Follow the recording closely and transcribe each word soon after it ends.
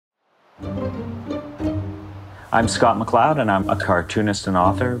I'm Scott McCloud, and I'm a cartoonist and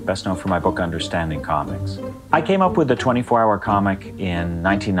author, best known for my book, Understanding Comics. I came up with the 24-hour comic in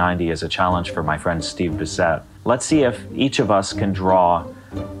 1990 as a challenge for my friend Steve Bissett. Let's see if each of us can draw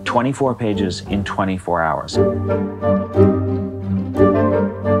 24 pages in 24 hours.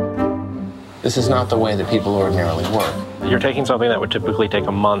 This is not the way that people ordinarily work. You're taking something that would typically take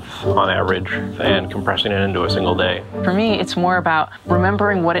a month on average and compressing it into a single day. For me, it's more about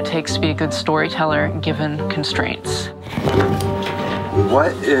remembering what it takes to be a good storyteller given constraints.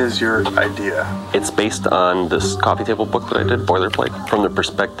 What is your idea? It's based on this coffee table book that I did, Boilerplate, from the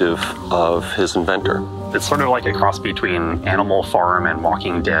perspective of his inventor. It's sort of like a cross between Animal Farm and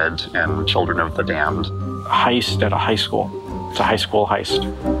Walking Dead and Children of the Damned. Heist at a high school. It's a high school heist.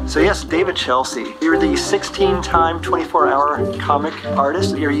 So yes, David Chelsea, you're the 16-time 24-hour comic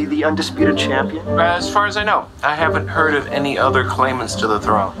artist. Are you the undisputed champion? As far as I know, I haven't heard of any other claimants to the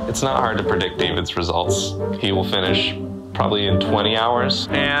throne. It's not hard to predict David's results. He will finish probably in 20 hours.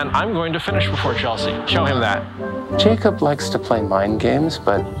 And I'm going to finish before Chelsea. Show him that. Jacob likes to play mind games,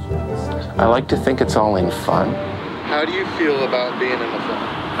 but I like to think it's all in fun. How do you feel about being in the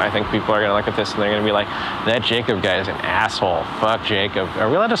film? I think people are going to look at this and they're going to be like, that Jacob guy is an asshole. Fuck Jacob. Are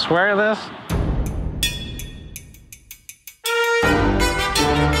we allowed to swear this?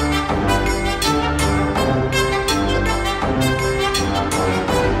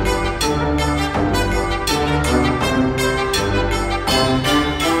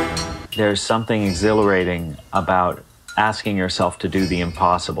 There's something exhilarating about asking yourself to do the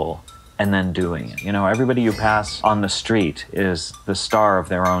impossible and then doing it. You know, everybody you pass on the street is the star of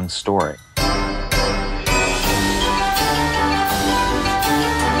their own story.